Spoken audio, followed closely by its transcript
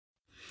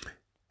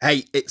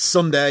Hey, it's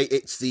Sunday.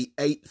 It's the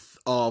 8th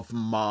of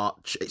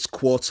March. It's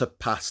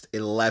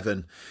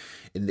 11:15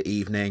 in the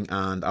evening,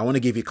 and I want to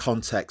give you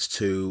context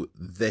to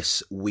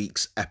this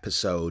week's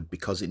episode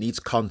because it needs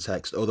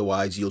context.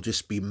 Otherwise, you'll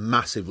just be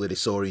massively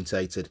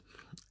disorientated.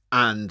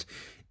 And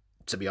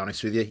to be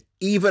honest with you,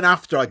 even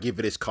after I give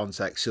you this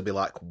context, you'll be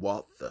like,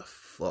 what the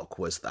fuck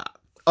was that?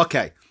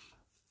 Okay.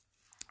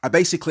 I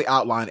basically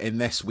outline in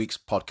this week's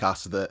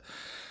podcast that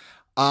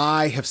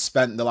I have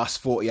spent the last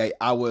 48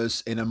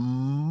 hours in a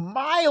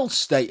mild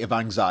state of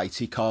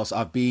anxiety because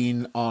I've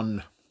been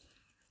on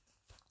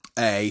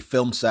a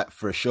film set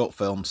for a short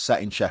film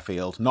set in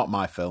Sheffield. Not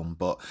my film,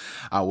 but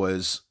I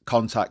was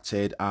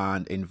contacted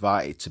and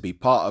invited to be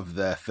part of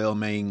their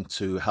filming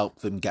to help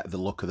them get the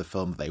look of the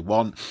film that they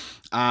want.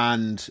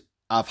 And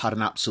I've had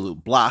an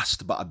absolute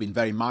blast, but I've been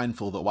very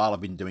mindful that while I've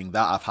been doing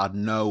that, I've had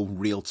no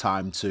real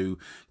time to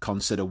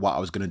consider what I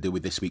was going to do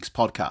with this week's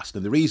podcast.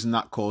 And the reason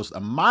that caused a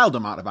mild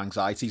amount of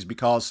anxiety is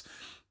because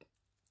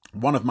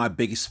one of my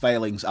biggest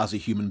failings as a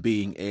human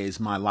being is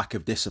my lack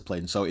of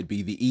discipline. So it'd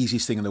be the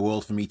easiest thing in the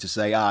world for me to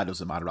say, it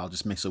doesn't matter, I'll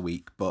just miss a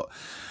week. But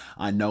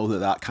I know that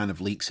that kind of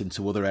leaks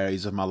into other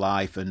areas of my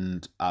life,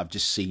 and I've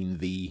just seen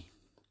the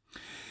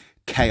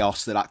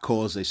chaos that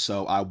causes.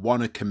 So I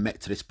want to commit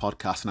to this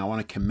podcast, and I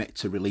want to commit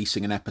to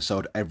releasing an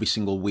episode every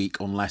single week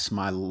unless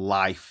my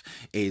life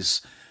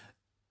is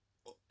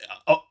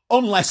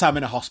unless I'm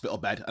in a hospital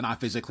bed and I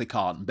physically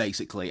can't,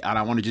 basically. And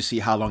I want to just see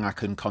how long I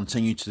can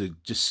continue to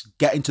just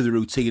get into the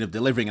routine of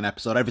delivering an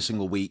episode every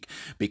single week,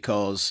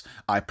 because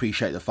I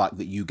appreciate the fact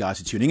that you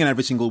guys are tuning in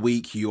every single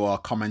week. You are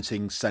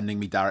commenting, sending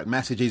me direct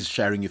messages,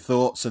 sharing your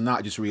thoughts, and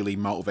that just really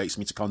motivates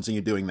me to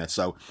continue doing this.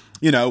 So,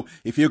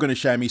 if you're going to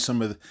share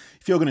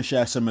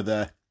some of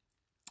the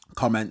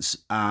comments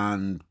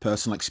and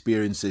personal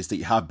experiences that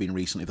you have been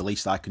recently, the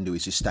least I can do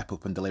is just step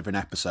up and deliver an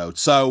episode.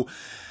 So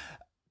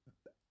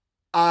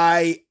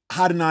I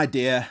had an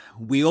idea.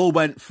 We all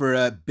went for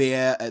a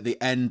beer at the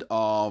end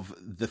of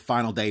the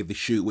final day of the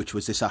shoot, which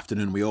was this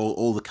afternoon. We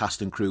all the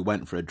cast and crew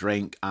went for a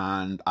drink,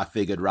 and I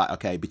figured, right,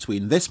 okay,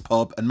 between this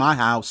pub and my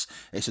house,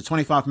 it's a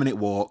 25-minute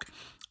walk.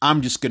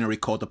 I'm just going to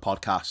record the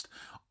podcast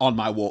on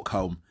my walk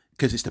home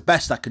because it's the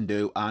best I can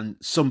do, and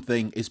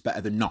something is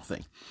better than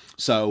nothing.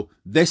 So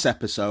this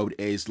episode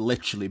is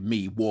literally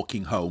me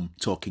walking home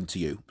talking to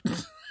you.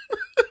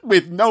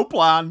 With no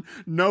plan,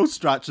 no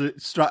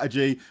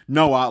strategy,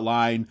 no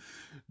outline,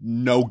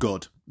 no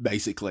good,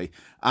 basically.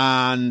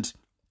 And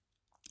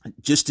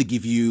just to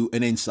give you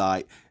an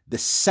insight, the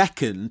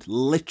second,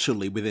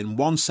 literally within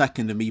 1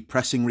 second of me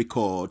pressing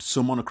record,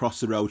 someone across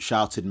the road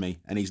shouted me,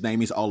 and his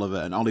name is Oliver,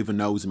 and Oliver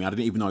knows me. I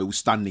didn't even know he was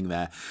standing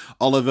there.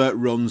 Oliver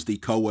runs the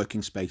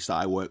co-working space that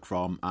I work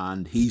from,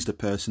 and he's the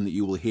person that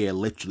you will hear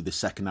literally the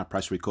second I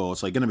press record.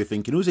 So you're going to be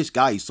thinking, who's this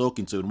guy he's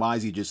talking to, and why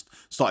has he just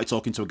started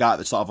talking to a guy at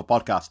the start of a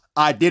podcast?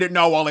 I didn't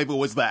know Oliver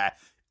was there,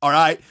 all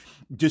right?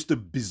 Just a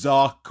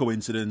bizarre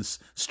coincidence,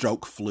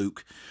 stroke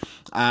fluke.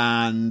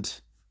 And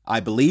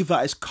I believe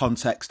that is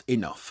context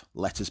enough.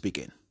 Let us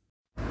begin.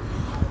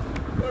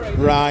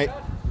 Right.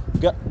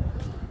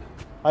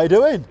 How you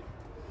doing?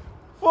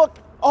 Fuck,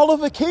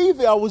 Oliver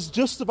Keavy, I was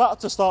just about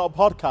to start a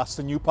podcast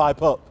and you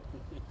pipe up.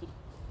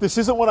 This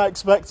isn't what I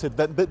expected.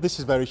 This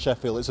is very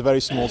Sheffield. It's a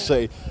very small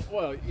city.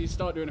 Well, you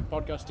start doing a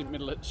podcast in the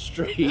middle of the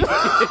street.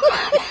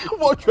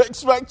 What do you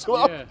expect to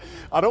happen? Yeah.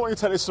 I don't want you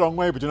to take this the wrong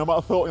way, but do you know what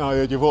I thought when I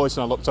heard your voice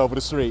and I looked over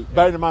the street? Yeah.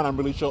 Bearing in mind I'm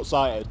really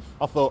short-sighted,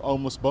 I thought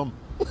homeless bum.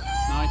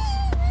 Nice.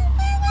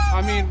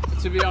 I mean,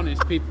 to be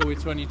honest, people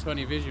with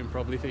 20/20 vision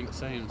probably think the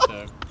same,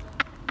 so...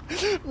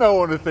 No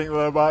one would think that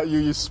about you,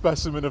 you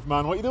specimen of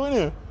man. What are you doing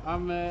here?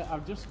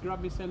 I've just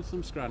grabbed myself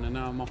some scran and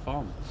now I'm off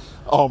home.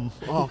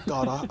 Oh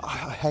God,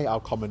 I hate how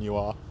common you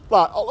are.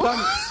 Like,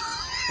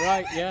 Thanks.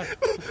 Right, yeah.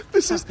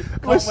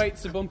 Can't wait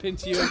to bump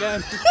into you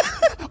again.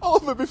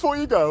 Oliver, before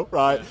you go,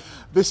 right,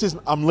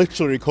 I'm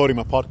literally recording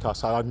my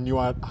podcast. I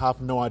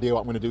have no idea what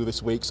I'm going to do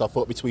this week, so I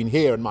thought between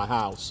here and my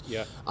house,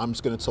 I'm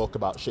just going to talk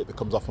about shit that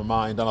comes off my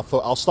mind, and I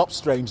thought I'll stop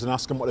strangers and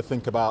ask them what they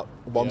think about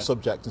one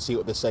subject and see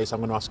what they say, so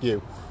I'm going to ask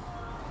you.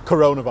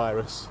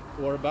 Coronavirus.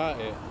 What about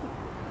it?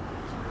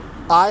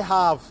 I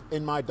have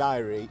in my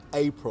diary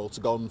April to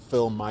go and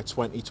film my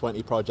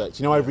 2020 project.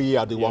 You know, every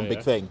year I do one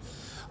big thing.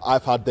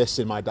 I've had this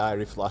in my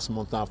diary for the last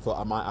month now. I thought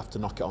I might have to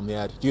knock it on the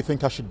head. Do you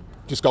think I should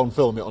just go and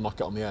film it or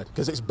knock it on the head?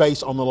 Because it's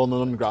based on the London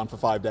Underground for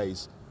 5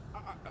 days.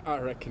 I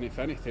reckon, if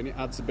anything, it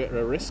adds a bit of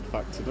a risk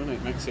factor, doesn't it?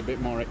 It makes it a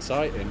bit more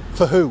exciting.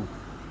 For who?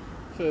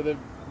 For the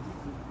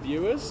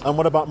viewers. And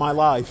what about my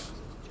life?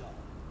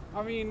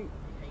 I mean...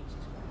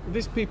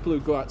 There's people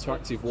who go out to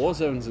active war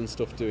zones and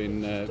stuff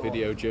doing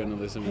video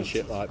journalism and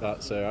shit like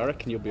that, so I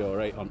reckon you'll be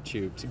alright on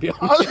tube, to be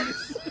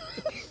honest.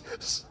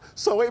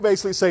 So what you're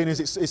basically saying is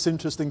it's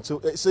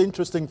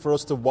interesting for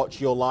us to watch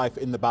your life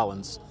in the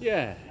balance.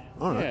 Yeah.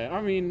 All right. Yeah,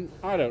 I mean,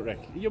 I don't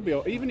reckon you'll be.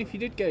 Even if you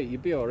did get it,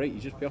 you'd be all right.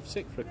 You'd just be off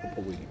sick for a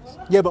couple of weeks.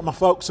 Yeah, but my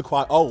folks are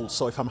quite old,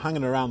 so if I'm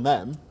hanging around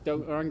them...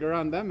 Don't hang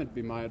around them, would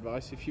be my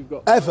advice. If you've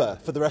got... Ever,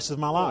 for the rest of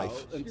my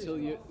life? Well, until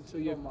you're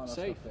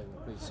safe.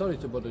 Sorry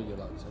to bother you,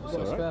 lads. I've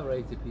got a spare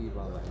 80p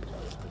while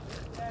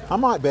I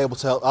might be able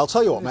to help. I'll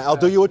tell you what, mate, I'll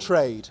do you a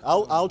trade.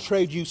 I'll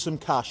trade you some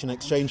cash in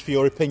exchange for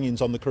your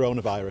opinions on the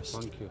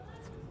coronavirus. Thank you.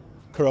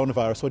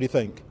 Coronavirus, what do you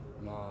think?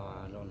 No,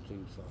 I don't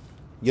think so.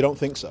 You don't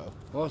think so?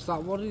 What's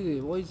that? What is it?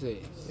 What is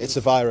it? It's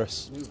a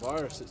virus. New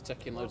virus that's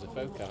taking loads of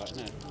folk out,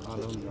 isn't it? I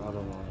don't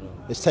know.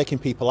 It's taking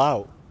people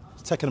out.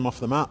 It's taking them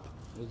off the map.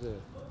 Is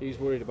it? He's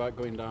worried about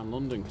going down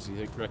London because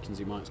he reckons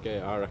he might get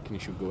it. I reckon he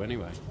should go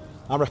anyway.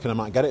 I reckon I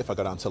might get it if I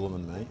go down to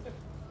London, mate.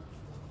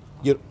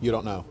 You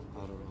don't know? I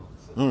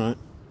don't know. All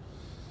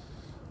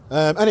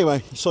right.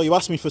 Anyway, so you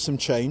asked me for some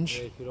change.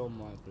 Yeah, if you don't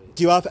mind, please.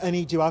 Do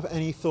you have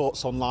any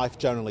thoughts on life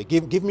generally?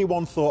 Give me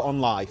one thought on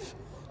life.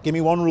 Give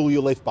me one rule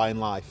you live by in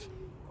life.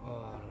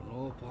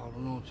 Oh, I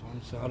don't know,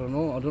 Chance. I don't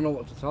know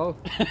what to tell.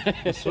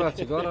 I swear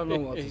to God, I don't know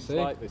what to He's say.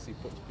 like this. He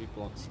puts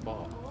people on the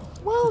spot.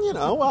 Well, you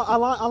know, I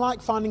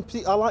like finding.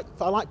 I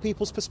like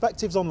people's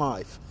perspectives on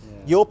life. Yeah.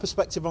 Your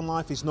perspective on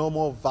life is no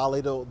more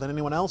valid than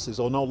anyone else's,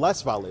 or no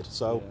less valid.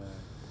 So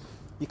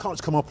you can't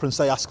just come up and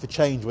say ask for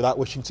change without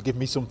wishing to give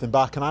me something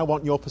back. And I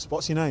want your perspective.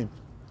 What's your name?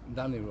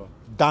 Danny, bro.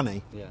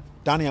 Danny. Yeah.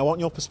 Danny, I want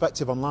your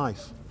perspective on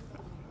life.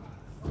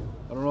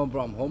 I don't know,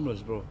 bro. I'm homeless,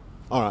 bro.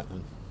 All right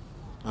then.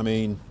 I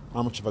mean,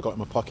 how much have I got in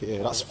my pocket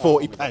here? That's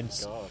 40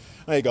 pence. God.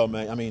 There you go,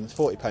 mate. I mean,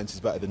 40 pence is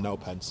better than no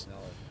pence.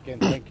 Again,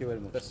 thank you very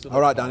much. All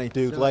right, Danny,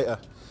 dude, later.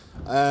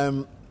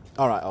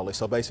 All right, Ollie,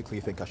 so basically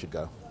you think I should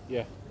go.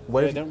 Yeah.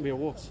 Where Yeah, have you- don't be a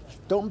wuss.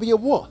 Don't be a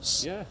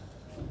wuss. Yeah.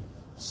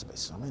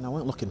 I mean, I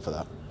weren't looking for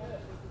that.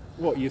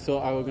 What, you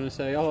thought I were going to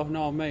say, oh,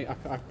 no, mate,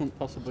 I couldn't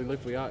possibly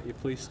live without you.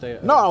 Please stay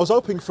at No, home. I was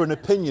hoping for an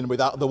opinion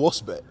without the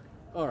wuss bit.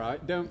 All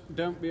right,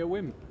 don't be a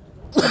wimp.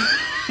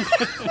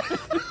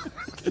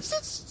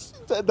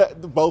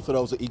 Both of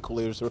those are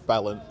equally as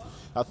repellent.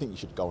 I think you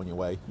should go on your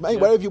way. Mate, Yeah.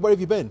 where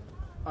have you been?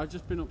 I've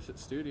just been up to the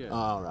studio.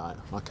 All right,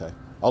 okay.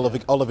 Oliver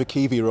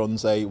Keevy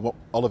runs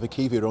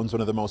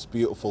one of the most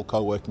beautiful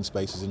co-working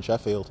spaces in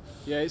Sheffield.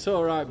 Yeah, it's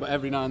all right, but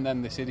every now and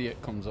then this idiot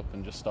comes up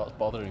and just starts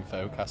bothering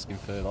folk, asking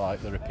for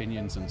like their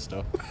opinions and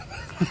stuff.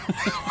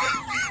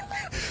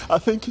 I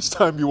think it's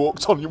time you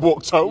walked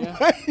home.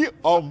 Yeah.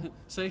 mate.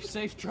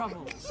 Safe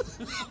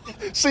travels.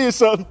 See you,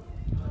 son.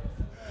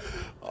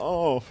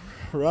 Oh,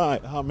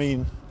 right. I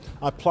mean,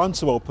 I plan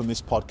to open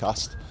this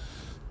podcast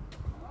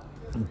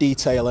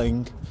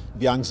detailing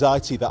the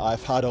anxiety that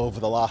I've had over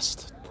the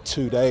last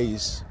 2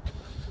 days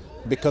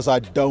because I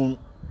don't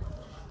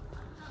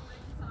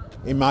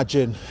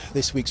imagine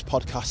this week's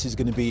podcast is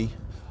going to be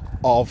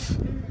of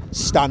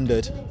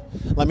standard.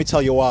 Let me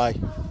tell you why.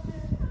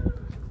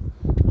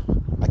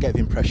 I get the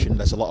impression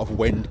there's a lot of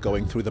wind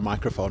going through the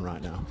microphone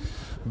right now.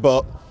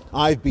 But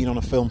I've been on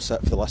a film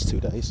set for the last 2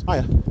 days.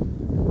 Hiya.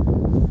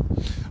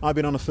 I've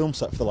been on a film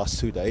set for the last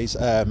 2 days,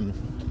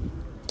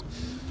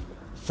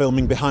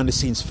 filming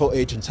behind-the-scenes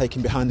footage and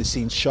taking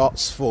behind-the-scenes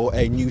shots for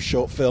a new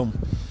short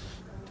film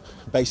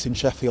based in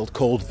Sheffield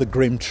called The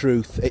Grim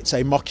Truth. It's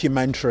a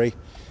mockumentary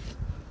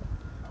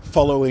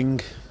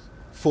following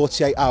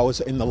 48 hours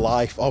in the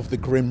life of the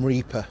Grim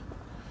Reaper.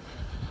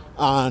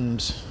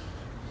 And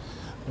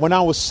when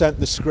I was sent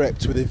the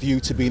script with a view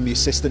to being the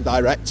assistant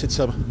director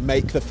to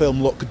make the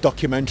film look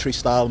documentary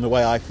style in the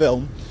way I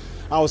film,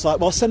 I was like,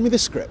 well, send me the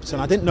script.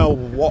 And I didn't know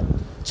what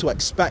to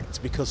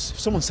expect, because if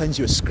someone sends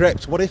you a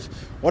script, what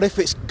if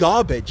it's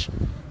garbage?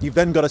 You've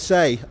then got to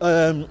say,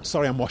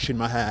 sorry, I'm washing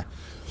my hair.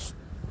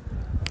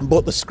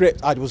 But the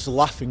script, I was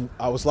laughing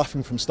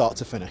from start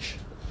to finish.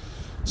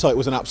 So it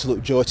was an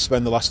absolute joy to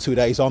spend the last 2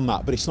 days on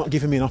that, but it's not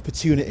giving me an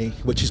opportunity,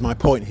 which is my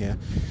point here,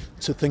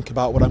 to think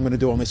about what I'm going to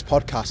do on this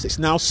podcast. It's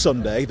now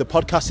Sunday. The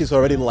podcast is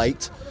already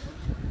late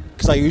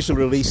because I usually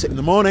release it in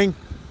the morning.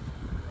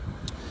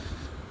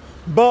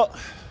 But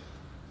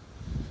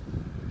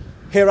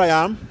here I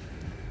am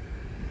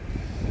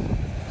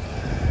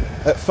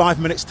at 5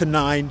 minutes to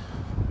 9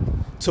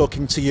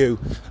 talking to you,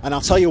 and I'll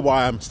tell you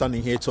why I'm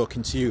standing here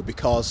talking to you,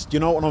 because do you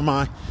know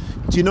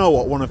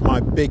what one of my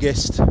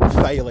biggest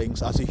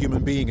failings as a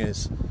human being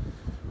is?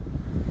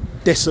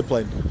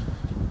 Discipline.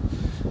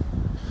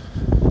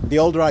 The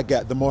older I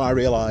get, the more I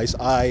realise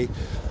I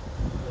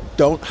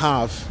don't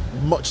have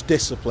much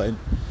discipline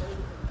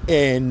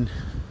in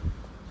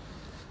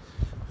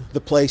the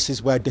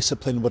places where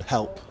discipline would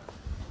help.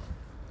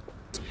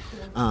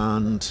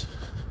 And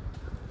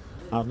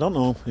I don't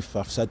know if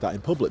I've said that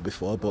in public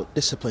before, but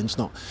discipline's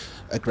not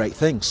a great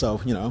thing. So,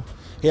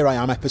 here I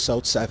am,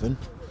 episode 7,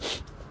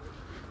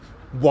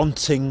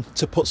 wanting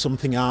to put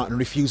something out and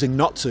refusing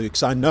not to,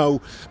 because I know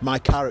my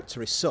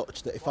character is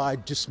such that if I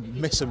just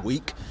miss a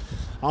week,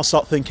 I'll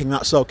start thinking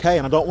that's okay,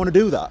 and I don't want to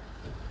do that.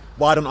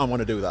 Why don't I want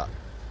to do that?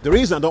 The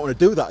reason I don't want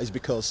to do that is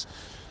because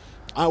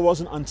I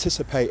wasn't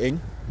anticipating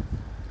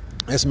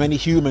as many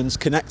humans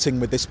connecting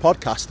with this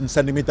podcast and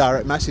sending me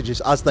direct messages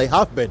as they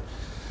have been.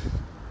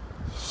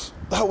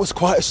 That was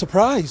quite a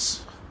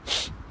surprise.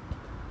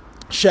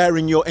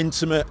 sharing your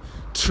intimate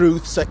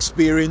truths,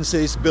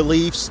 experiences,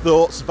 beliefs,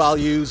 thoughts,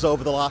 values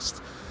over the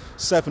last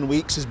 7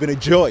 weeks has been a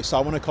joy, so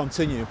I want to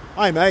continue.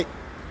 Hi, mate.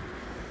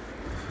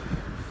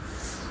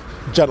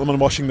 Gentleman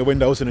washing the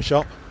windows in a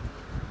shop.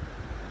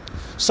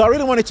 So I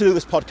really wanted to do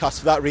this podcast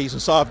for that reason.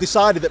 So I've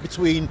decided that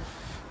between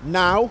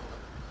now,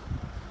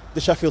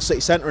 the Sheffield City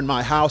Centre, and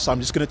my house,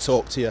 I'm just going to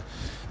talk to you.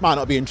 Might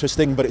not be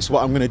interesting, but it's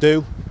what I'm going to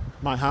do.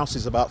 My house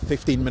is about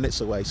 15 minutes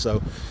away,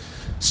 so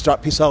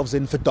strap yourselves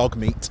in for dog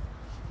meat.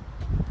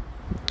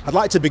 I'd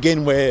like to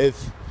begin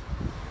with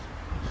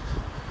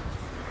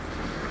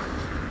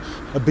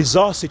a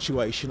bizarre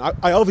situation.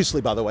 I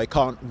obviously, by the way,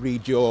 can't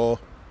read your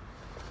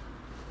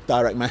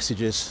direct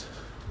messages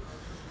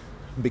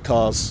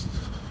because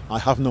I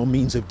have no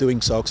means of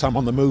doing so because I'm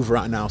on the move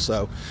right now,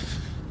 so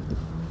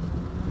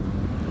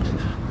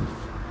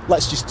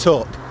let's just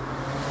talk.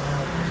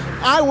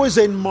 I was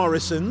in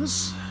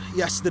Morrison's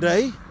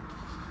yesterday,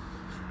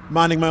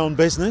 minding my own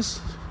business,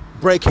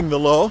 breaking the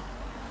law,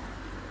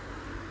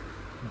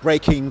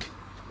 breaking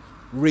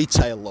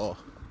retail law,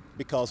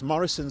 because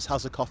Morrison's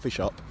has a coffee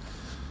shop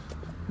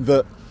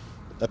that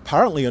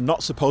apparently are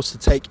not supposed to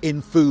take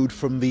in food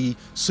from the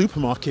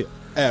supermarket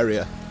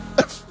area.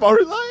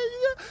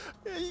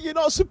 You're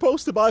not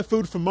supposed to buy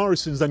food from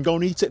Morrison's and go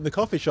and eat it in the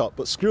coffee shop,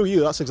 but screw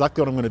you, that's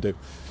exactly what I'm going to do.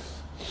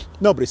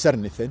 Nobody said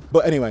anything,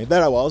 but anyway,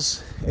 there I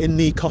was in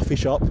the coffee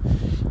shop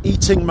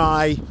eating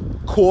my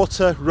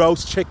quarter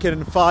roast chicken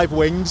and 5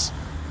 wings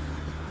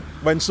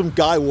when some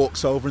guy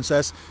walks over and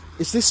says,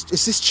 is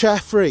this chair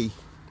free?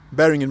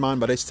 Bearing in mind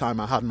by this time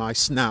I had my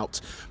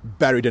snout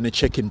buried in a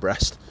chicken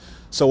breast,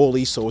 so all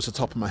he saw was the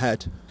top of my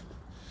head,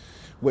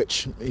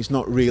 which is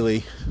not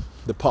really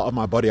the part of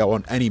my body I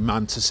want any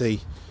man to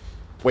see.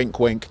 Wink,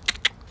 wink.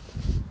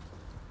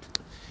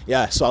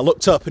 Yeah, so I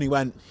looked up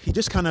and he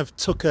just kind of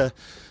took a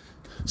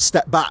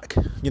step back,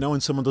 you know, when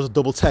someone does a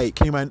double take,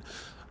 and he went,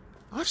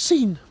 where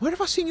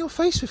have I seen your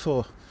face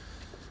before?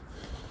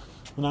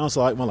 And I was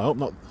like, well, I hope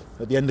not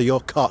at the end of your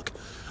cock.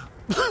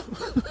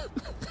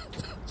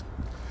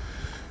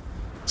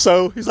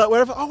 So he's like,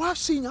 wherever, I've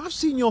seen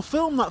your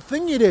film, that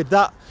thing you did,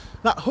 that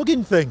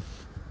hugging thing.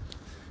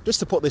 Just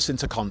to put this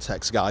into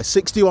context, guys,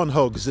 61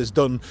 Hugs has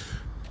done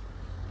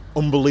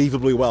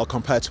unbelievably well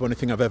compared to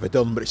anything I've ever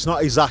done, but it's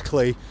not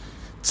exactly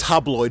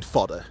tabloid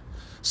fodder.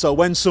 So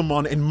when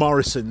someone in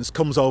Morrison's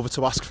comes over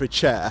to ask for a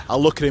chair, I'll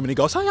look at him and he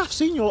goes, hey, I've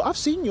seen you,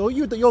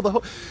 you're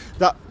the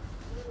that.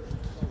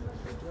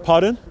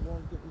 Pardon?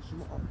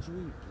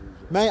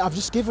 Mate, I've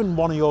just given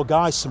one of your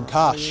guys some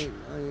cash.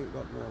 I ain't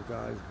got no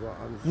guys,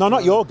 but No,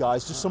 not your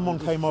guys, just someone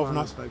came over and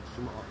asked. Beg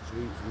some hot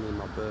to eat for me and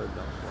my bird,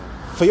 that's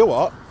all. For your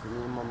what? For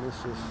me and my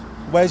missus.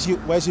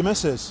 Where's your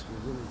missus?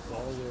 She's in the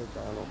doorway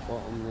down at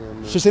bottom there.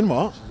 Mate. She's in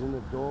what? She's in the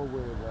doorway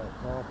where the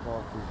car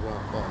park is right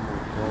at bottom of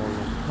the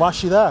corner. Why's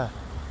she there?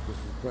 She's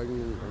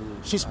pregnant.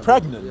 And She's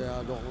pregnant? Yeah,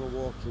 I don't want to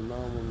walk in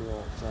around with me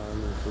all the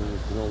time and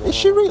things. You know what Is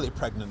she really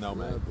pregnant though,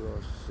 mate? Yeah,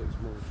 bro, she's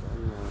 6 months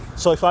on now.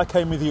 So if I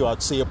came with you,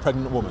 I'd see a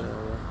pregnant woman? Yeah.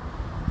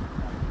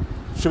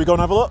 Should we go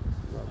and have a look?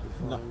 That'd be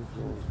fine. No.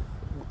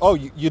 Yeah. Oh,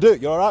 you do?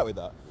 You're alright with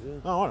that? Yeah.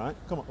 Oh, alright,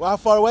 come on. Well, how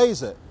far away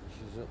is it?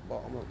 She's at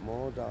bottom at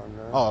Moor down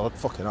there. Oh,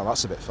 fucking hell,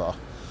 that's a bit far.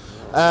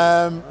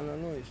 And I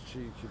know it's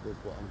cheeky, but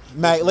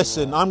I'm... Mate,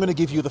 listen, I'm going to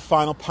give you the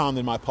final pound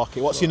in my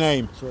pocket. What's your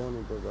name?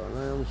 Tony, brother, and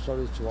I am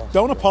sorry to ask.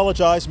 Don't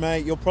apologise,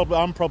 mate. I've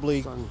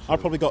probably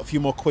Thanks, got a few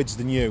more quids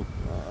than you.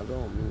 I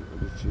don't mean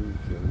to be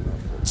cheeky and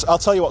that. I'll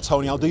tell you what,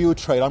 Tony, I'll do you a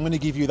trade. I'm going to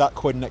give you that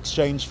quid in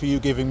exchange for you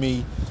giving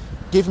me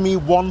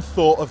one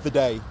thought of the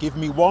day. Give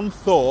me one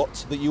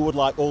thought that you would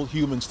like all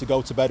humans to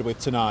go to bed with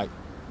tonight.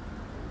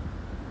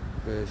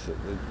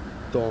 Basically,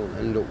 don't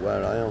end up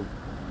where I am.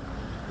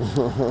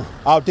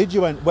 How did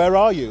you end? Where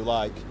are you?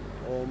 Like,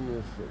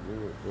 Homeless at the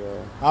minute,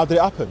 bro. how did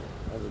it happen?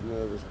 I had a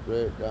nervous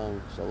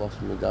breakdown because I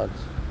lost my dad.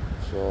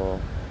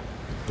 So,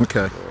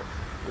 Okay.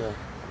 yeah.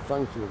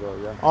 Thank you, though,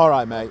 yeah. All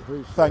right, mate.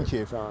 Appreciate Thank you.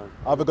 your time.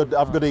 Have a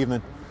good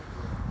evening.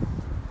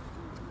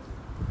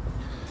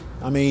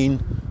 I mean,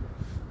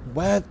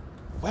 where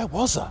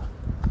was I?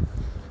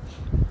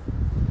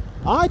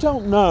 I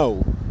don't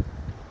know.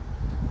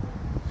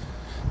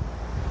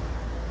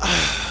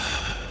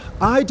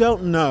 I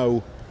don't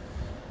know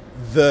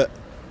that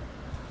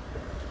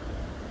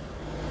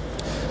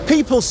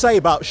people say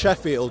about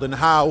Sheffield and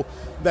how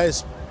they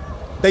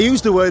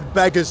use the word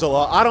beggars a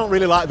lot. I don't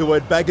really like the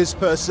word beggars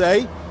per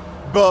se,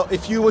 but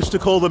if you wish to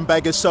call them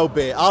beggars, so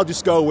be it. I'll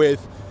just go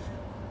with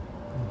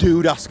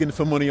dude asking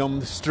for money on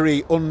the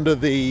street under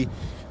the...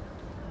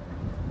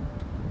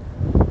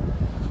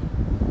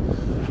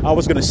 I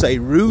was going to say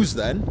ruse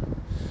then.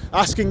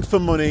 Asking for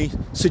money,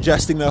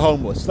 suggesting they're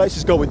homeless. Let's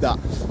just go with that.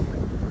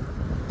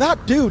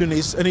 That dude and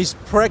his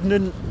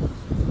pregnant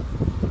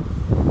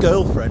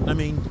girlfriend, I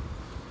mean,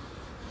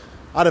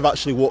 I'd have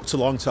actually walked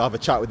along to have a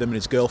chat with him and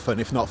his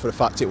girlfriend if not for the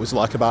fact it was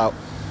like about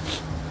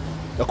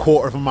a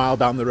quarter of a mile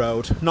down the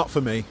road. Not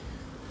for me.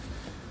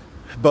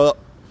 But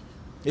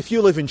if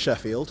you live in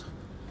Sheffield,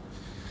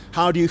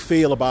 how do you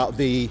feel about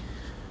the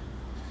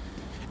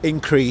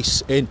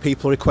increase in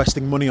people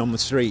requesting money on the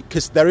street?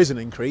 Because there is an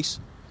increase.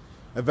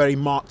 a very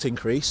marked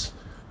increase.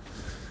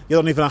 You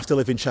don't even have to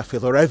live in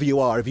Sheffield. Wherever you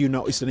are, have you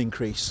noticed an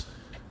increase?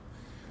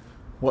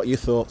 What are your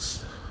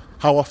thoughts?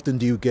 How often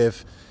do you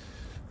give?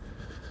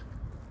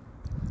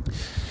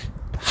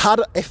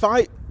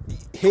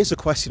 Here's a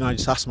question I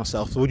just asked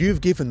myself. Would you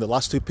have given the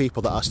last 2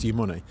 people that asked you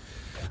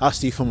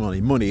for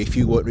money if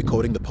you weren't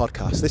recording the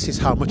podcast? This is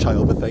how much I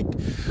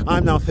overthink.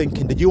 I'm now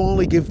thinking, did you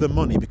only give them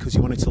money because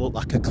you wanted to look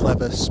like a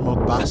clever,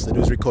 smug bastard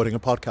who's recording a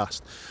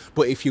podcast?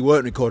 But if you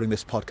weren't recording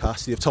this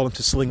podcast, you've told them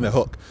to sling their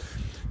hook.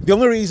 The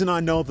only reason I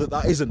know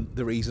that isn't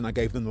the reason I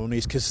gave them the money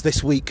is because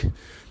this week,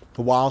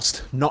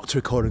 whilst not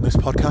recording this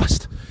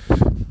podcast,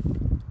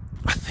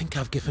 I think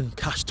I've given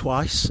cash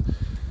twice.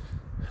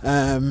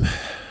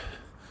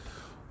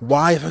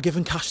 Why have I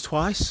given cash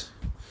twice?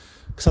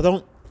 Because I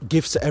don't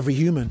give to every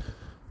human.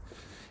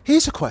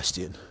 Here's a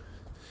question.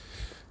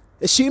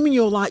 Assuming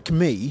you're like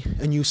me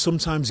and you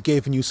sometimes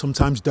give and you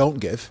sometimes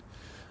don't give,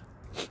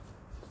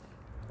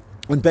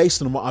 and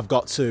based on what I've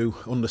got to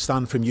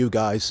understand from you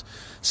guys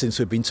since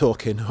we've been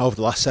talking over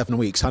the last 7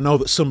 weeks, I know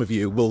that some of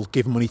you will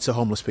give money to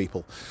homeless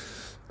people.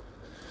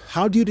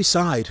 How do you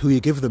decide who you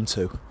give them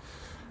to?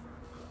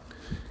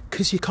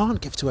 Because you can't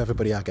give to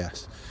everybody, I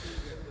guess.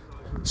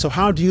 So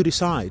how do you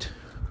decide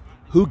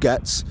who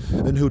gets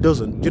and who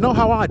doesn't? Do you know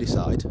how I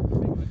decide?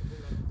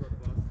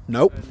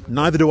 Nope,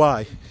 neither do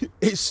I.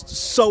 It's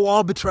so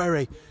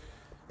arbitrary.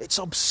 It's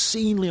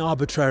obscenely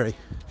arbitrary.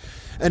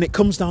 And it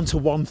comes down to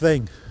one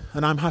thing,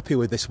 and I'm happy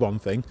with this one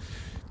thing.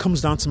 It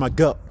comes down to my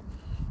gut.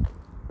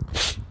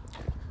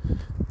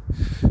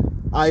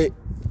 I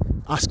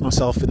ask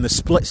myself in the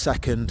split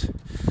second,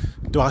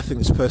 do I think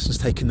this person's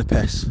taking the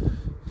piss?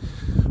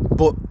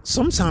 But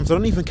sometimes I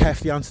don't even care if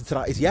the answer to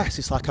that is yes.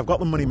 It's like I've got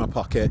the money in my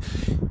pocket.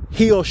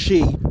 He or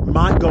she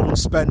might go and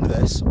spend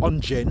this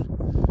on gin,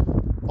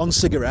 on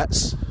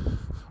cigarettes,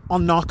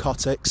 on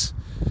narcotics.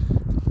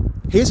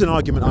 Here's an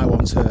argument I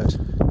once heard.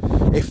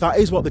 If that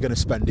is what they're going to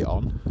spend it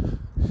on,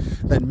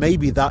 then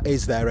maybe that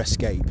is their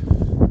escape.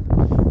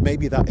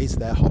 Maybe that is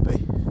their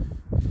hobby.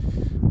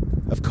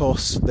 Of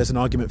course, there's an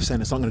argument for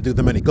saying it's not going to do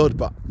them any good,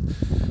 but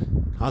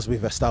as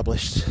we've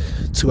established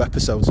 2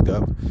 episodes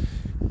ago,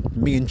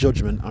 me in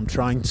judgment, I'm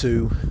trying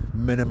to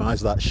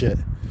minimise that shit.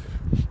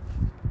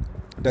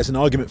 There's an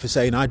argument for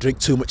saying I drink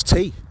too much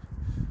tea.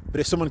 But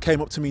if someone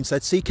came up to me and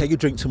said, CK, you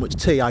drink too much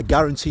tea, I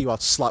guarantee you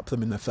I'd slap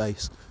them in the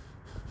face.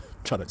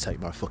 Trying to take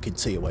my fucking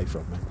tea away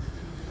from me.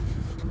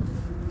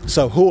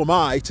 So who am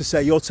I to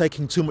say you're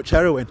taking too much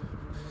heroin?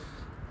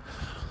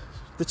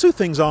 The 2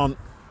 things aren't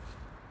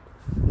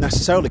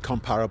necessarily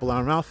comparable.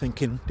 I'm now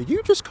thinking, did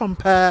you just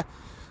compare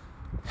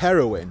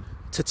heroin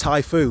to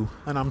Thai food?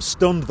 And I'm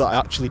stunned that I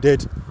actually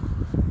did.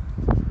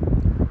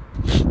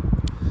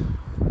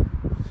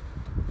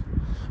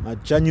 I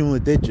genuinely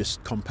did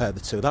just compare the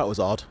 2. That was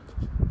odd.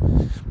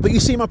 But you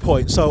see my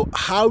point. So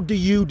how do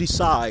you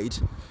decide?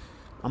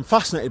 I'm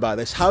fascinated by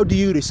this. How do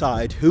you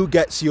decide who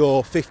gets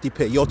your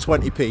 50p, your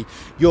 20p,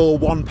 your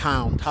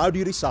 £1? How do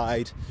you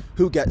decide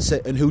who gets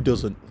it and who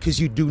doesn't? Because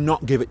you do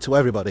not give it to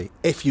everybody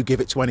if you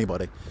give it to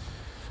anybody.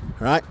 All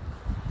right?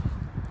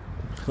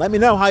 Let me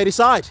know how you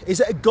decide. Is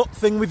it a gut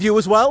thing with you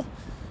as well?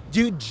 Do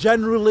you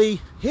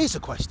generally, here's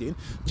a question,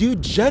 do you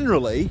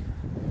generally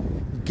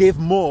give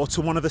more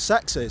to one of the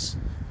sexes?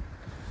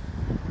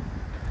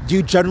 Do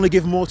you generally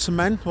give more to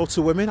men or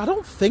to women? I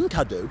don't think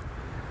I do,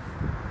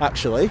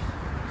 actually.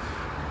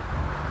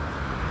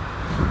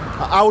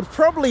 I would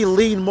probably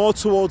lean more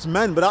towards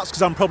men, but that's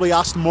because I'm probably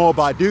asked more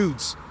by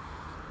dudes,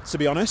 to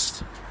be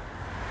honest.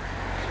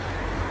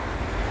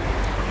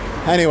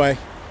 Anyway,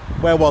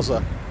 where was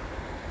I?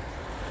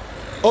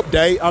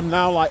 Update, I'm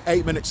now like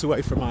 8 minutes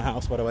away from my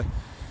house, by the way.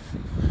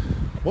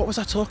 What was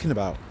I talking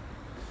about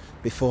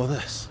before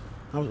this?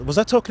 Was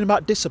I talking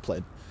about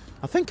discipline?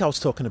 I think I was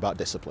talking about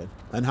discipline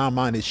and how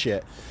mine is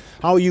shit.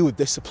 How are you with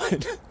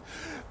discipline?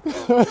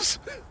 God's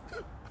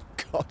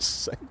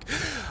sake.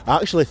 I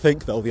actually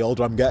think, though, the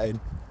older I'm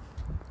getting,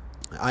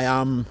 I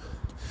am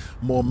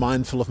more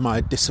mindful of my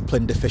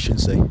discipline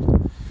deficiency.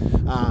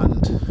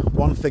 And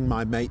one thing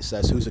my mate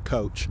says, who's a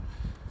coach,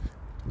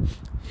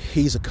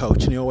 he's a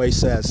coach, and he always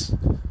says,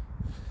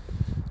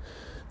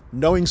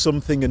 knowing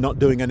something and not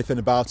doing anything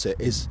about it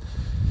is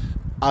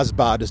as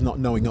bad as not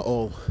knowing at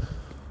all.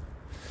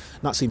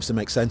 That seems to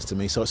make sense to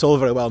me. So it's all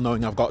very well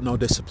knowing I've got no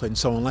discipline,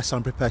 so unless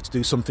I'm prepared to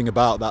do something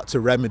about that, to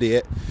remedy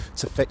it,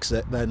 to fix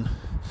it, then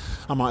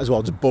I might as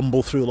well just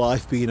bumble through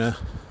life being a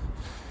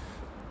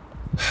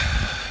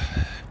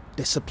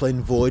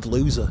discipline void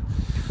loser.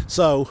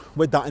 So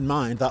with that in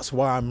mind, that's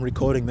why I'm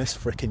recording this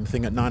freaking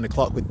thing at 9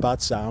 o'clock with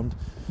bad sound,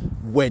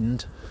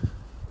 wind,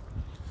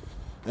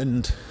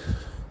 and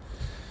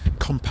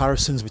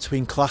comparisons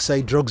between Class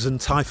A drugs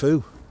and Thai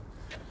food.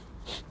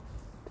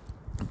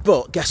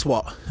 But guess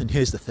what? And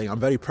here's the thing, I'm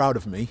very proud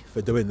of me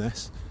for doing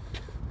this.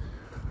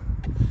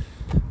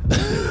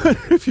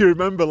 If you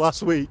remember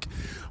last week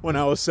when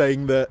I was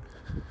saying that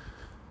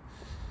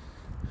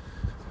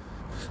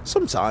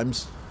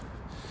sometimes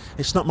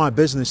it's not my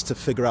business to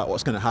figure out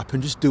what's going to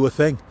happen. Just do a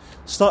thing.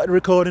 Started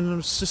recording, and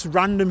it's just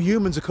random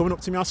humans are coming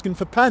up to me asking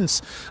for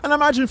pence. And I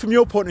imagine from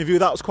your point of view,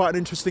 that was quite an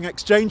interesting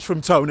exchange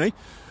from Tony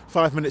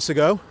 5 minutes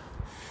ago.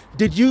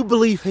 Did you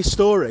believe his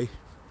story?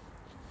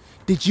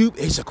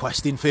 Here's a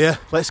question for you.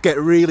 Let's get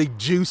really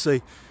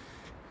juicy.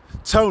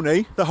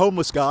 Tony, the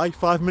homeless guy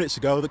 5 minutes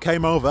ago that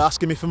came over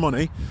asking me for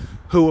money,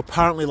 who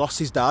apparently lost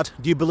his dad,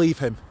 do you believe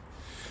him?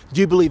 Do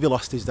you believe he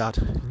lost his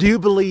dad? Do you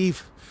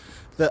believe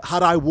that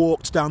had I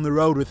walked down the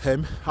road with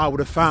him, I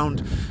would have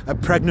found a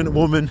pregnant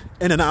woman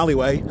in an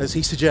alleyway, as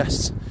he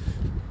suggests?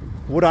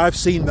 Would I have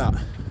seen that?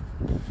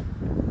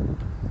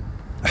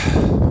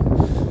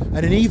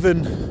 And an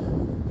even...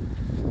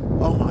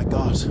 Oh my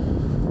God.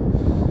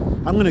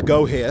 I'm going to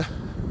go here.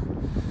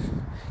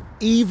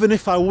 Even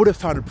if I would have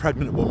found a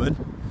pregnant woman,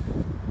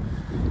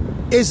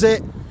 is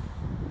it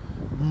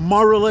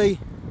morally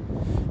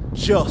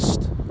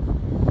just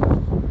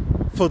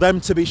for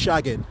them to be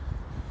shagging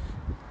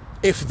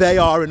if they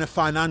are in a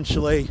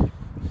financially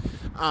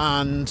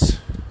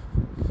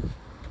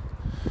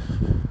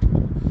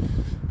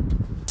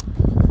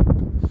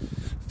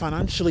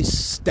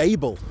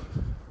stable?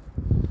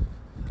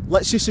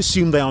 Let's just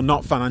assume they are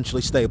not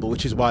financially stable,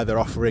 which is why they're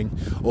offering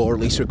or at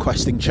least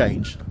requesting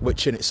change,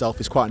 which in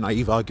itself is quite a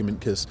naive argument,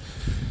 because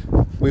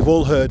we've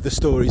all heard the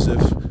stories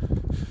of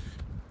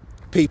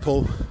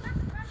people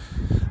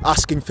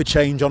asking for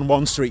change on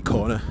one street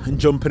corner and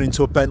jumping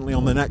into a Bentley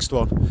on the next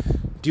one.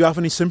 Do you have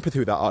any sympathy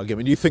with that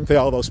argument? Do you think they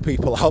are those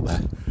people out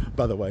there,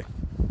 by the way?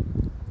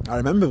 I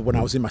remember when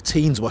I was in my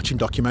teens watching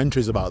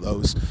documentaries about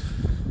those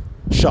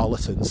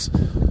charlatans.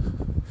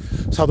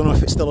 So I don't know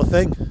if it's still a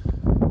thing.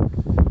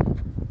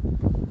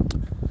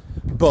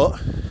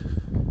 But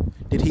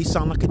did he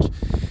sound like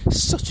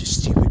such a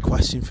stupid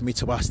question for me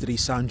to ask. Did he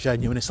sound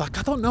genuine? It's like,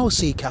 I don't know,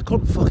 CK. I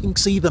couldn't fucking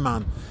see the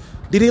man.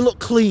 Did he look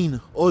clean,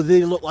 or did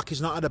he look like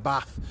he's not had a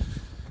bath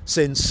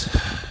since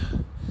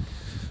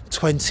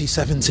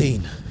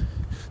 2017?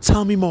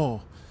 Tell me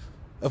more.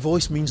 A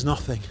voice means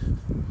nothing.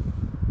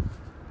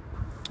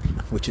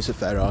 Which is a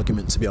fair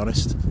argument, to be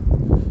honest.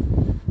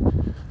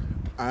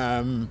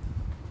 I'm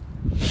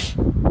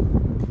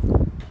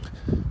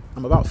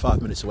about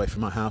 5 minutes away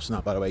from my house now,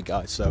 by the way,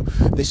 guys, so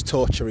this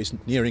torture is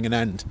nearing an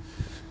end.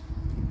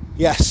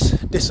 Yes,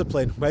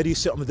 discipline. Where do you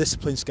sit on the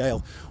discipline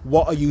scale?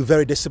 What are you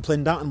very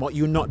disciplined at and what are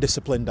you not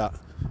disciplined at?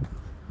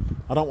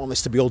 I don't want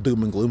this to be all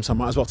doom and gloom, so I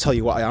might as well tell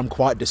you what I am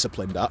quite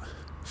disciplined at.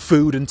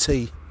 Food and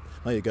tea.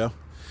 There you go.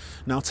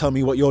 Now tell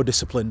me what you're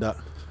disciplined at.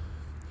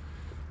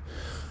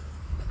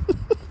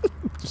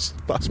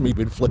 That's me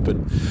being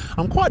flippant.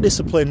 I'm quite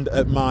disciplined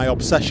at my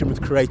obsession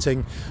with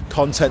creating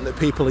content that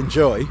people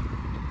enjoy.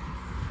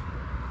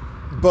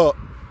 But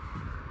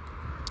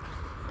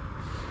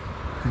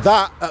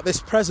that, at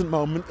this present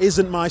moment,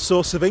 isn't my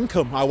source of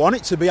income. I want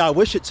it to be, I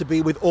wish it to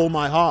be with all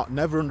my heart.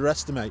 Never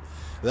underestimate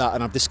that,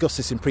 and I've discussed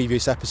this in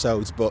previous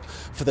episodes, but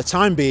for the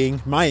time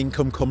being, my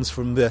income comes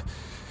from the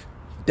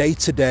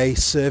day-to-day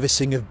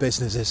servicing of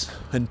businesses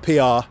and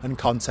PR and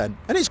content.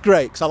 And it's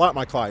great, because I like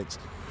my clients.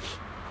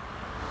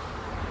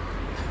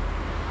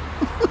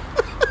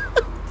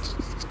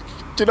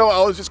 Do you know what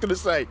I was just going to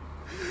say?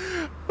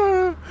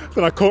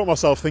 Then I caught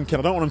myself thinking,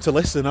 I don't want them to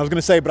listen. I was going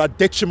to say, but I'd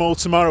ditch them all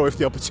tomorrow if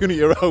the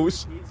opportunity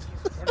arose.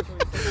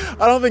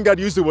 I don't think I'd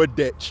use the word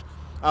ditch.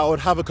 I would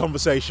have a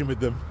conversation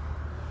with them.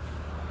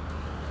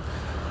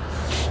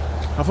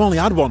 I've only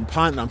had one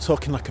pint and I'm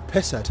talking like a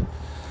pisshead.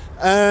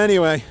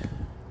 Anyway.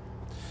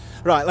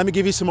 Right, let me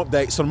give you some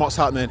updates on what's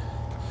happening.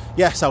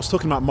 Yes, I was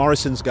talking about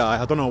Morrison's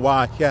guy. I don't know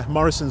why. Yeah,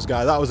 Morrison's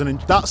guy.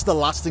 That's the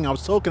last thing I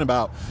was talking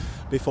about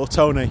before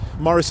Tony.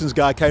 Morrison's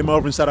guy came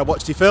over and said, I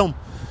watched your film.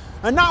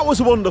 And that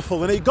was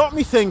wonderful, and it got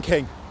me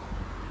thinking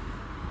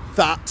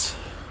that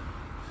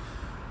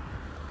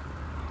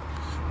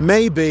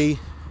maybe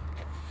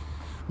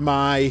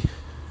my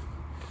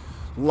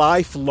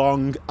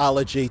lifelong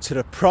allergy to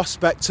the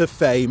prospect of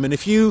fame, and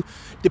if you,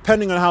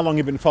 depending on how long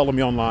you've been following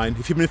me online,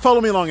 if you've been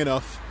following me long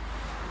enough,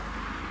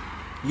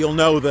 you'll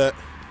know that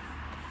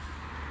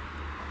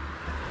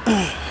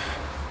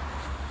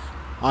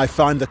I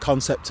find the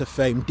concept of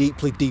fame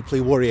deeply, deeply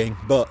worrying,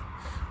 but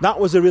that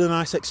was a really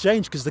nice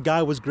exchange because the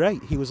guy was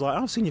great. He was like,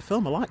 I've seen your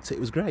film, I liked it, it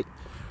was great.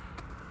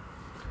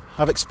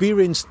 I've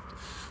experienced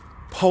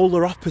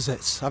polar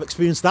opposites. I've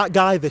experienced that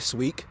guy this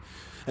week,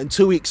 and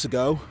 2 weeks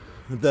ago,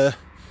 the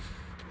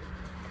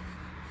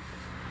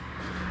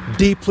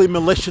deeply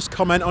malicious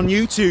comment on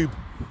YouTube.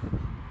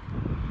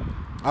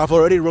 I've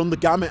already run the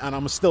gamut and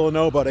I'm still a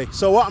nobody.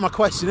 So what my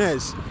question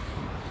is,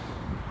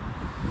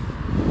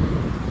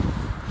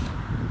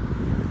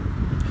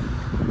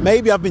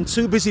 maybe I've been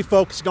too busy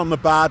focusing on the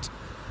bad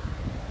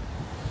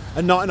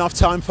and not enough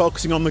time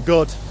focusing on the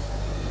good.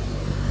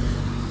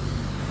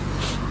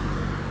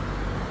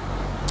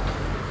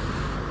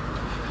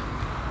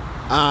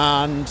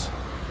 And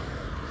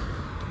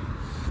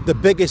the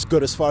biggest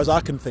good, as far as I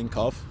can think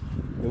of,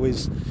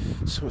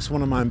 it's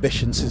one of my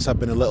ambitions since I've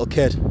been a little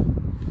kid.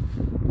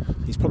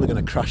 He's probably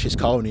going to crash his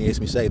car when he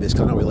hears me say this,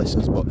 because I know he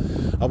listens, but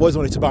I've always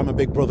wanted to buy my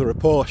big brother a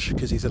Porsche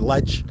because he's a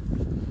ledge.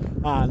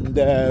 And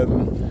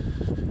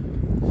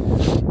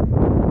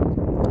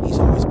he's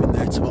always been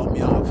there to help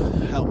me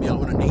out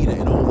when I need it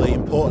in all the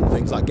important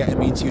things like getting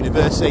me into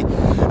university,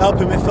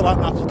 helping me fill out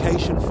an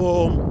application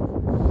form.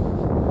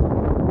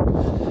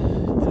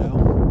 You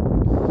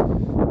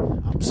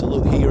know,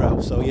 absolute hero.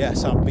 So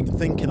yes, I've been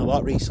thinking a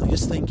lot recently.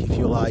 Just think if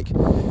you're like,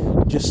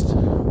 just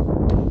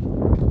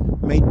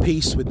made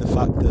peace with the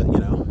fact that, you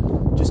know,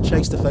 just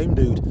chase the fame,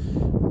 dude.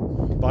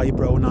 Buy your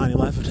bro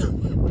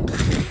 911.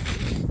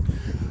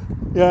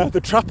 Yeah,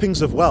 the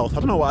trappings of wealth. I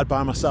don't know what I'd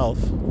buy myself.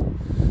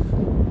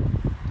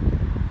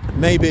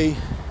 Maybe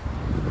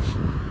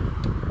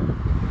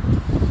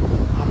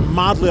I'm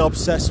madly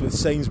obsessed with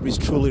Sainsbury's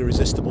Truly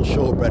Irresistible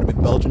shortbread with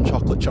Belgian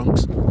chocolate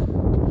chunks.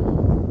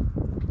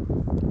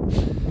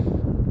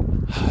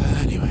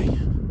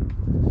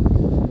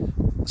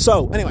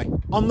 Anyway,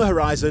 on the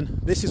horizon,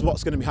 this is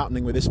what's going to be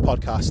happening with this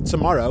podcast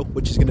tomorrow,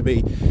 which is going to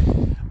be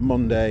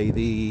Monday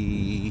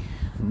the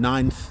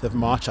 9th of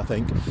March, I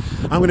think.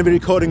 I'm going to be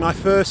recording my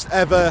first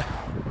ever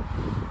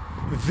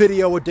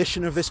video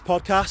edition of this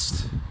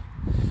podcast.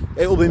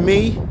 It will be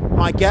me,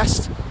 my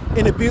guest,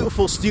 in a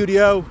beautiful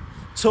studio,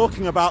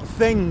 talking about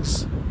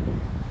things.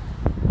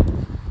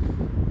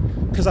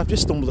 Because I've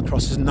just stumbled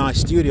across this nice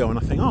studio and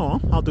I think,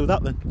 oh, I'll do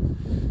that then.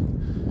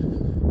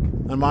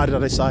 And why did I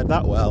decide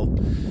that? Well,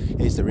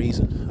 here's the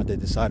reason I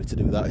decided to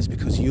do that is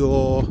because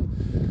your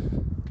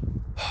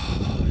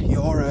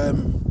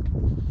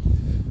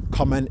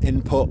comment,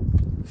 input,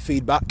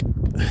 feedback,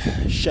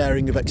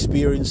 sharing of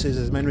experiences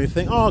has made me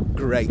think, oh,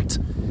 great.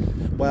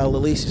 Well,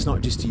 at least it's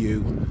not just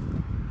you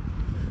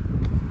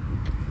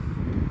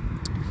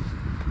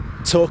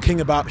talking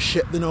about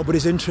shit that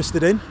nobody's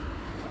interested in.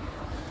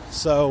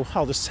 So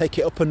I'll just take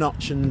it up a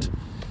notch and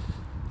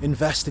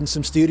invest in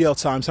some studio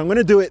time. So I'm going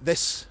to do it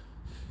this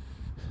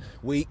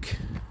week.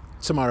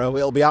 Tomorrow.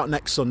 It'll be out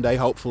next Sunday,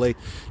 hopefully.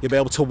 You'll be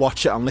able to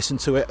watch it and listen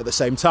to it at the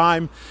same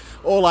time.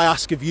 All I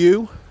ask of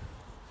you,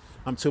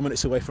 I'm 2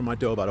 minutes away from my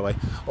door, by the way.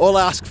 All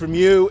I ask from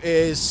you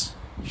is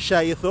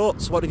share your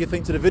thoughts. What did you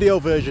think to the video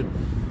version?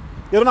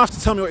 You don't have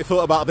to tell me what you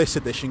thought about this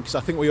edition, because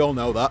I think we all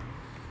know that.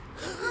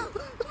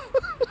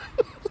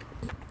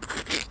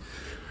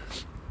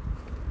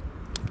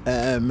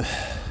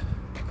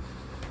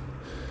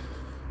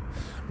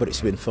 But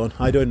it's been fun.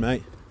 How you doing,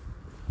 mate?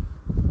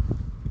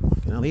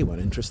 Fucking hell, he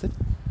weren't interested.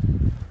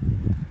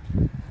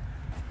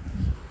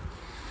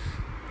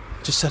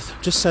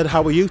 Just said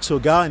how are you to a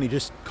guy and he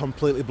just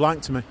completely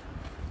blanked me.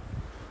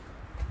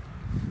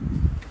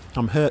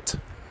 I'm hurt.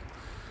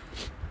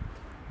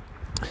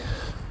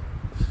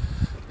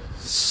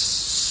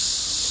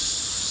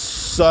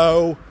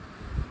 So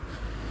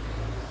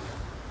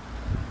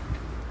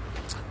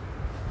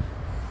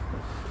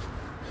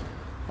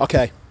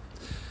okay,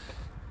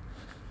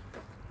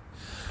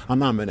 I'm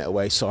now a minute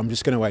away, so I'm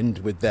just going to end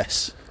with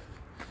this.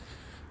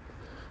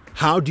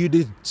 How do you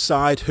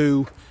decide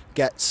who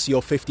gets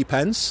your 50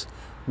 pence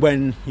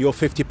when your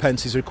 50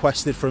 pence is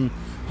requested from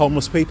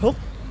homeless people?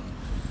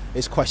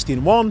 Is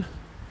question 1.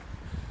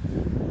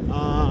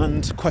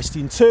 And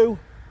question 2,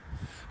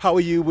 how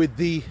are you with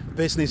the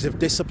business of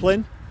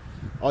discipline?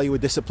 Are you a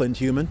disciplined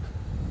human?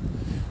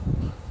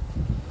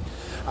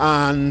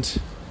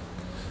 And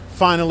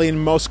finally,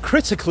 and most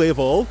critically of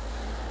all,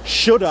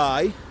 should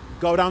I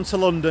go down to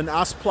London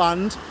as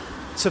planned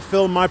to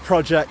film my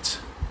project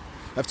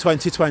of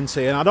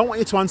 2020? And I don't want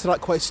you to answer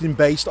that question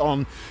based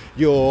on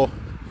your,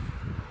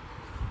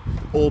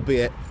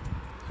 albeit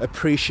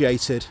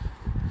appreciated,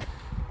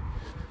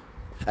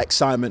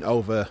 excitement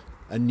over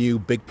a new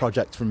big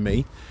project from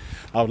me.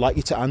 I would like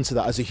you to answer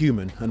that as a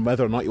human and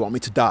whether or not you want me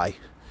to die.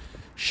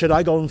 Should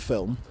I go and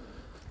film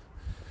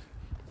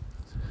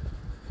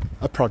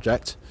a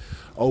project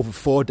over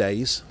 4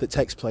 days that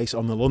takes place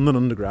on the London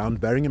Underground,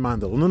 bearing in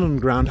mind the London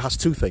Underground has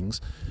 2 things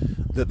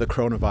that the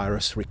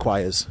coronavirus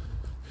requires: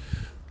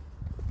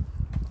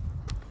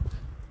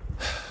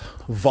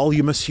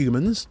 voluminous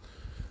humans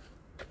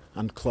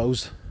and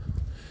closed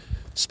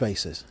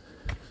spaces,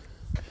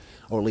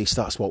 or at least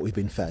that's what we've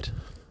been fed.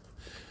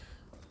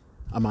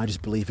 Am I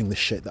just believing the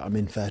shit that I'm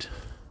being fed?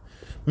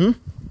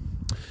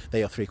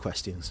 They are 3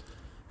 questions.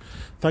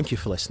 Thank you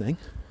for listening.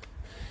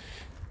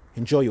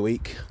 Enjoy your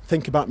week.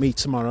 Think about me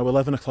tomorrow,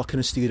 11 o'clock in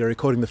a studio,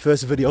 recording the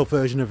first video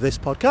version of this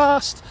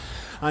podcast,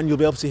 and you'll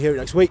be able to hear it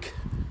next week.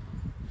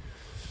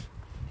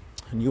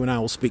 And you and I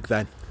will speak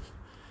then.